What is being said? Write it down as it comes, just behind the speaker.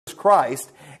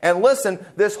Christ. And listen,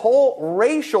 this whole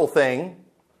racial thing,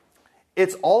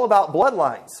 it's all about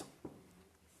bloodlines. The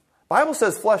Bible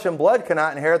says flesh and blood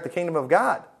cannot inherit the kingdom of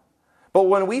God. But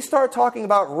when we start talking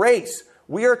about race,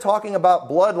 we are talking about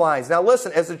bloodlines. Now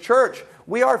listen, as a church,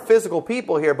 we are physical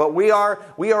people here, but we are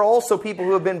also people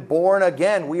who have been born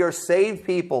again. We are saved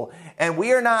people. And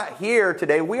we are not here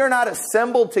today. We are not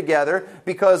assembled together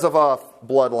because of a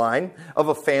bloodline, of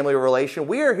a family relation.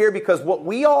 We are here because what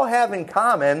we all have in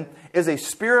common is a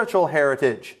spiritual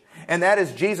heritage, and that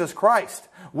is Jesus Christ.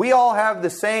 We all have the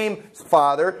same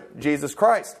Father, Jesus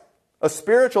Christ, a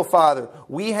spiritual Father.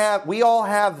 We all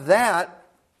have that,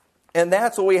 and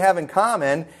that's what we have in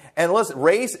common. And listen,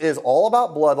 race is all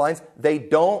about bloodlines. They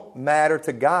don't matter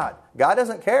to God. God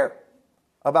doesn't care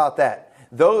about that.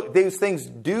 These things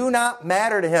do not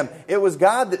matter to Him. It was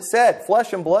God that said,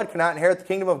 flesh and blood cannot inherit the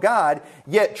kingdom of God.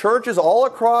 Yet churches all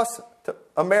across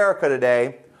America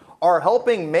today are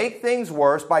helping make things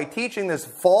worse by teaching this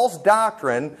false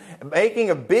doctrine, making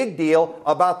a big deal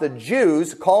about the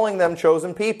Jews, calling them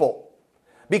chosen people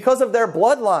because of their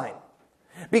bloodline,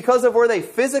 because of where they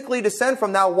physically descend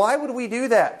from. Now, why would we do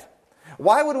that?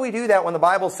 Why would we do that when the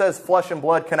Bible says flesh and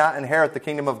blood cannot inherit the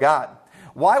kingdom of God?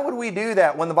 Why would we do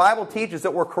that when the Bible teaches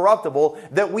that we're corruptible,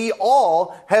 that we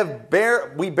all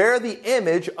bear the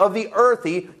image of the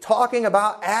earthy, talking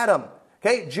about Adam?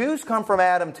 Okay, Jews come from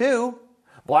Adam too.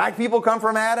 Black people come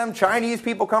from Adam. Chinese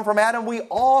people come from Adam. We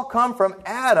all come from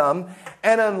Adam.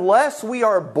 And unless we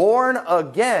are born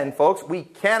again, folks, we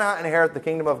cannot inherit the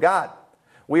kingdom of God.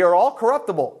 We are all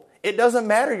corruptible. It doesn't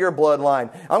matter your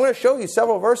bloodline. I'm going to show you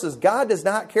several verses. God does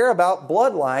not care about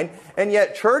bloodline. And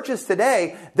yet churches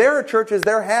today, there are churches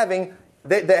that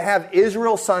have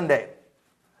Israel Sunday.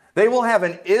 They will have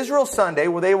an Israel Sunday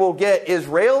where they will get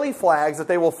Israeli flags that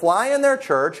they will fly in their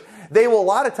church. They will a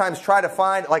lot of times try to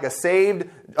find like a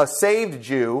saved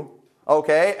Jew.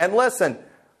 Okay? And listen,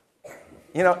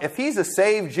 you know, if he's a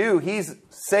saved Jew, he's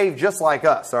saved just like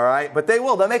us, all right? But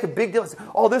they'll make a big deal.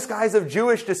 Oh, this guy's of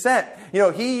Jewish descent. You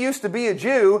know, he used to be a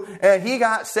Jew, and he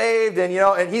got saved, and, you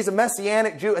know, and he's a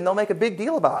Messianic Jew, and they'll make a big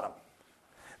deal about him.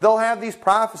 They'll have these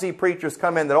prophecy preachers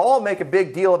come in that all make a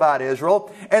big deal about Israel,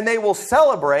 and they will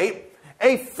celebrate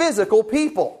a physical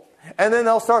people. And then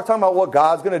they'll start talking about what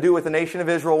God's going to do with the nation of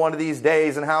Israel one of these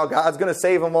days, and how God's going to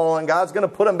save them all, and God's going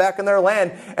to put them back in their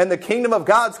land, and the kingdom of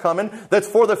God's coming that's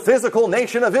for the physical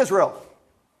nation of Israel.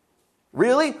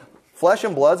 Really? Flesh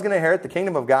and blood's going to inherit the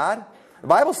kingdom of God? The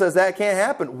Bible says that can't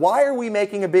happen. Why are we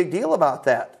making a big deal about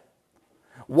that?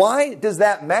 Why does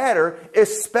that matter,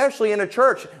 especially in a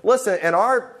church? Listen, in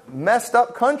our messed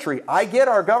up country, I get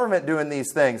our government doing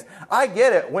these things. I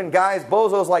get it when guys,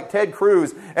 bozos like Ted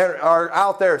Cruz, are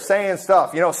out there saying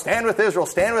stuff, you know, stand with Israel,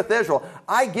 stand with Israel.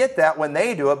 I get that when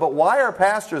they do it, but why are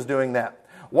pastors doing that?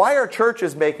 Why are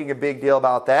churches making a big deal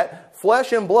about that?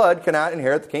 Flesh and blood cannot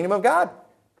inherit the kingdom of God.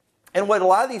 And what a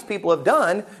lot of these people have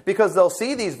done, because they'll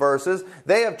see these verses,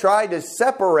 they have tried to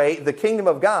separate the kingdom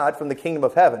of God from the kingdom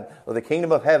of heaven. Well, the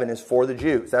kingdom of heaven is for the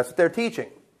Jews. That's what they're teaching.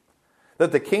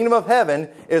 That the kingdom of heaven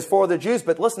is for the Jews.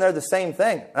 But listen, they're the same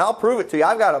thing. And I'll prove it to you.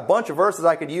 I've got a bunch of verses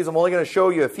I could use. I'm only going to show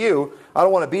you a few. I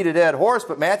don't want to beat a dead horse,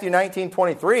 but Matthew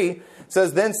 19:23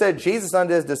 says, Then said Jesus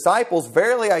unto his disciples,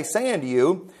 Verily I say unto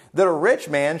you, that a rich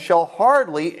man shall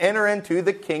hardly enter into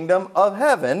the kingdom of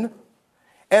heaven.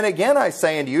 And again I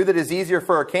say unto you that it is easier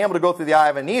for a camel to go through the eye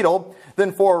of a needle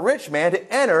than for a rich man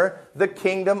to enter the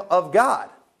kingdom of God.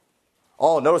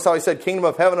 Oh, notice how he said kingdom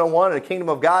of heaven in one and the kingdom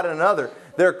of God in another.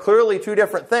 They're clearly two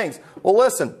different things. Well,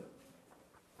 listen.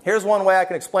 Here's one way I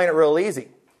can explain it real easy.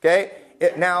 Okay?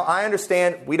 Now, I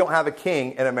understand we don't have a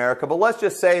king in America, but let's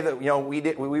just say that, you know,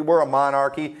 we were a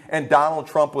monarchy and Donald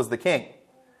Trump was the king.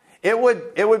 It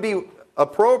would be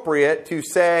appropriate to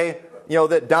say, you know,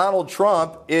 that Donald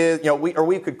Trump is, you know,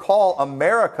 we could call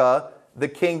America the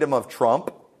kingdom of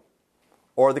Trump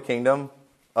or the kingdom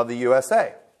of the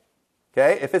USA.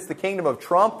 Okay? If it's the kingdom of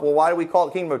Trump, well, why do we call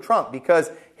it the kingdom of Trump? Because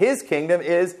his kingdom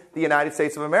is the United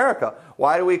States of America.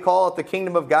 Why do we call it the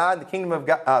kingdom of God, the kingdom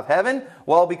of heaven?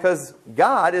 Well, because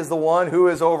God is the one who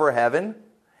is over heaven.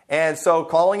 And so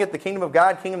calling it the kingdom of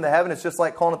God, kingdom of heaven, it's just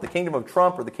like calling it the kingdom of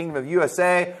Trump or the kingdom of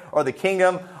USA or the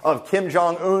kingdom of Kim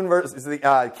Jong-un versus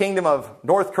the kingdom of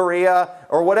North Korea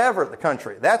or whatever the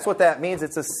country. That's what that means.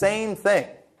 It's the same thing.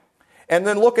 And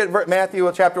then look at Matthew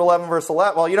chapter 11, verse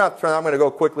 11. Well, you don't have to turn. I'm going to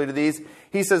go quickly to these.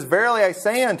 He says, Verily I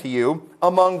say unto you,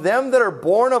 among them that are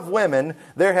born of women,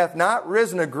 there hath not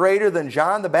risen a greater than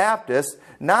John the Baptist.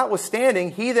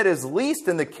 Notwithstanding, he that is least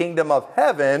in the kingdom of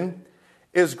heaven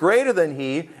is greater than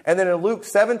he. And then in Luke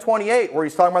 7:28, where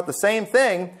he's talking about the same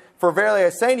thing, For verily I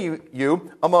say to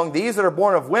you, among these that are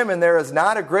born of women, there is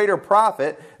not a greater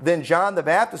prophet than John the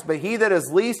Baptist, but he that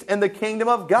is least in the kingdom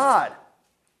of God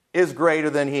is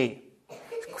greater than he.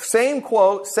 Same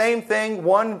quote, same thing.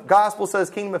 One gospel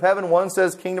says kingdom of heaven, one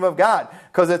says kingdom of God,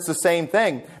 because it's the same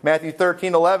thing. Matthew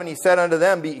 13:11, he said unto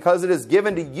them, because it is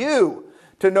given to you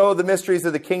to know the mysteries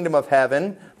of the kingdom of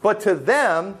heaven, but to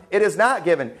them it is not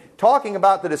given. He's talking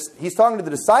to the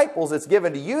disciples, it's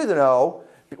given to you to know.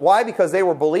 Why? Because they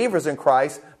were believers in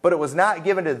Christ, but it was not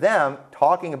given to them,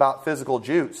 talking about physical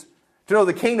Jews, to know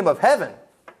the kingdom of heaven.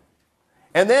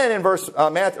 And then in Mark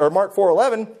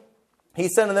 4:11, he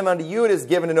said unto them, unto you it is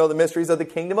given to know the mysteries of the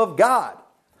kingdom of God.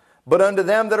 But unto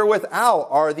them that are without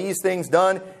are these things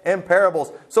done in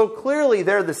parables. So clearly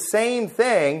they're the same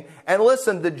thing. And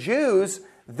listen, the Jews,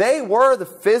 they were the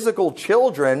physical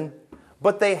children,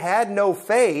 but they had no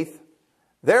faith.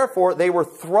 Therefore, they were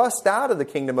thrust out of the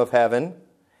kingdom of heaven,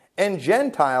 and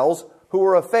Gentiles who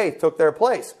were of faith took their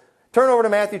place. Turn over to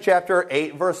Matthew chapter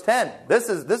 8, verse 10. This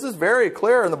is very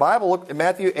clear in the Bible. Look at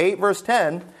Matthew 8, verse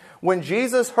 10. When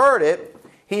Jesus heard it,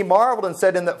 he marveled and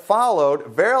said in that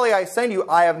followed, verily I say to you,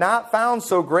 I have not found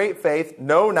so great faith,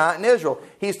 no, not in Israel.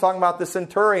 He's talking about the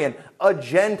centurion, a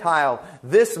Gentile.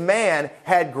 This man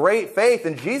had great faith.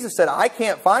 And Jesus said, I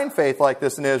can't find faith like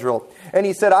this in Israel. And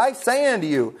he said, I say unto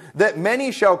you that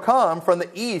many shall come from the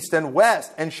east and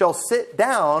west and shall sit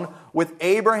down with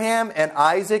Abraham and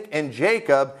Isaac and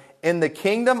Jacob in the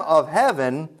kingdom of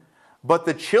heaven. But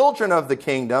the children of the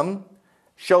kingdom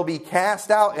shall be cast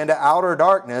out into outer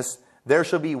darkness. There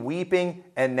shall be weeping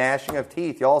and gnashing of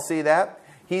teeth. You all see that?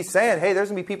 He's saying, hey, there's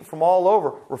going to be people from all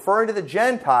over, referring to the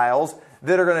Gentiles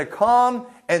that are going to come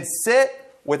and sit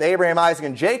with Abraham, Isaac,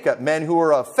 and Jacob, men who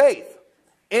are of faith,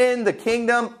 in the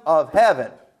kingdom of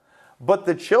heaven. But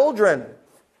the children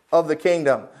of the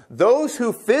kingdom, those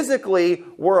who physically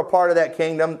were a part of that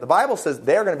kingdom, the Bible says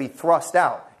they're going to be thrust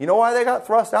out. You know why they got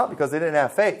thrust out? Because they didn't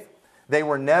have faith. They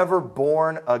were never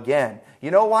born again.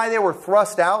 You know why they were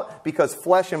thrust out? Because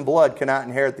flesh and blood cannot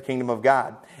inherit the kingdom of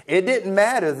God. It didn't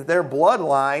matter that their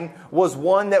bloodline was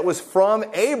one that was from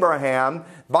Abraham.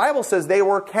 The Bible says they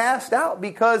were cast out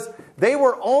because they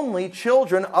were only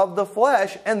children of the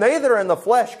flesh, and they that are in the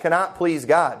flesh cannot please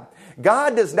God.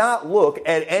 God does not look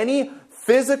at any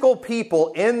physical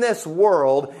people in this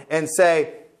world and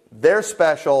say, they're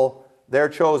special, they're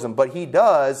chosen. But He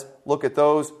does look at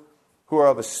those who are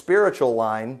of a spiritual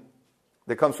line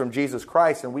that comes from Jesus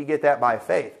Christ, and we get that by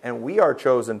faith. And we are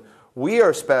chosen. We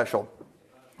are special.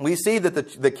 We see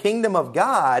that the kingdom of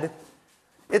God,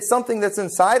 it's something that's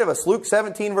inside of us. Luke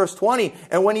 17, verse 20,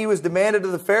 and when He was demanded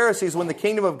of the Pharisees when the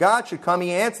kingdom of God should come,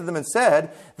 He answered them and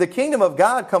said, the kingdom of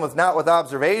God cometh not with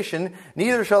observation,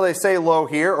 neither shall they say, lo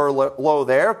here or lo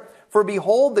there. For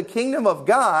behold, the kingdom of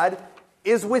God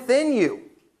is within you.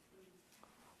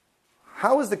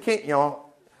 How is the king,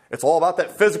 it's all about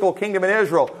that physical kingdom in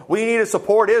Israel. We need to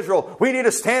support Israel. We need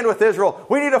to stand with Israel.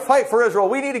 We need to fight for Israel.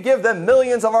 We need to give them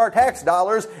millions of our tax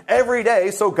dollars every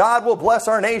day so God will bless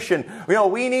our nation.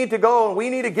 We need to go and we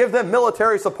need to give them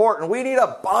military support, and we need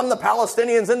to bomb the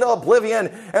Palestinians into oblivion,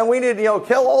 and we need to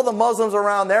kill all the Muslims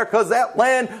around there because that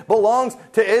land belongs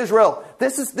to Israel.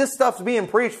 This stuff's being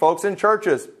preached, folks, in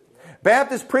churches.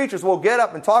 Baptist preachers will get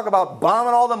up and talk about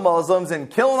bombing all the Muslims and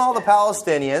killing all the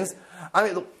Palestinians.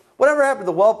 Whatever happened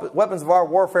to the weapons of our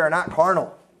warfare are not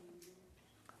carnal.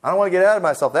 I don't want to get ahead of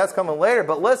myself. That's coming later.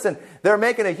 But listen, they're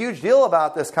making a huge deal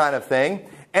about this kind of thing.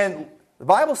 And the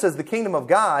Bible says the kingdom of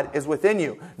God is within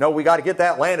you. No, we got to get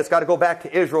that land. It's got to go back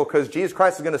to Israel because Jesus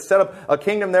Christ is going to set up a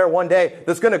kingdom there one day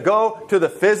that's going to go to the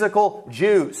physical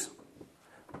Jews.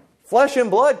 Flesh and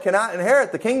blood cannot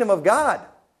inherit the kingdom of God.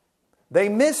 They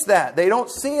miss that. They don't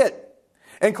see it.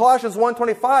 In Colossians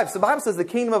 1:25, so the Bible says the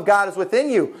kingdom of God is within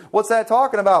you. What's that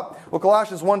talking about? Well,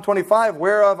 Colossians 1:25,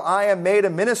 whereof I am made a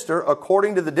minister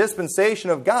according to the dispensation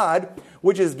of God,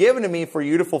 which is given to me for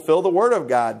you to fulfill the word of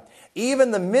God. Even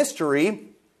the mystery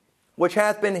which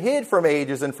hath been hid from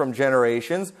ages and from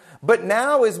generations, but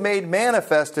now is made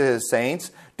manifest to His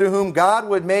saints, to whom God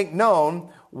would make known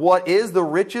what is the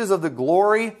riches of the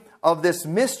glory of this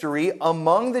mystery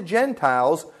among the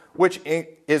Gentiles, which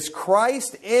is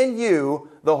Christ in you,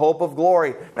 the hope of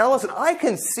glory. Now listen, I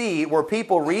can see where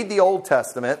people read the Old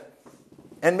Testament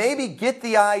and maybe get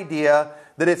the idea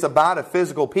that it's about a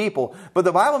physical people. But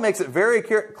the Bible makes it very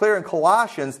clear in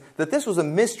Colossians that this was a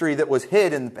mystery that was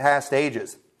hid in past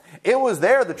ages. It was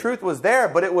there, the truth was there,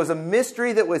 but it was a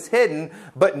mystery that was hidden.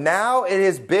 But now it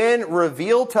has been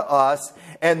revealed to us,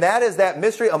 and that is that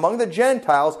mystery among the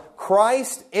Gentiles,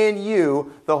 Christ in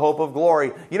you, the hope of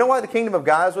glory. You know why the kingdom of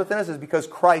God is within us? Is because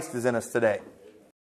Christ is in us today.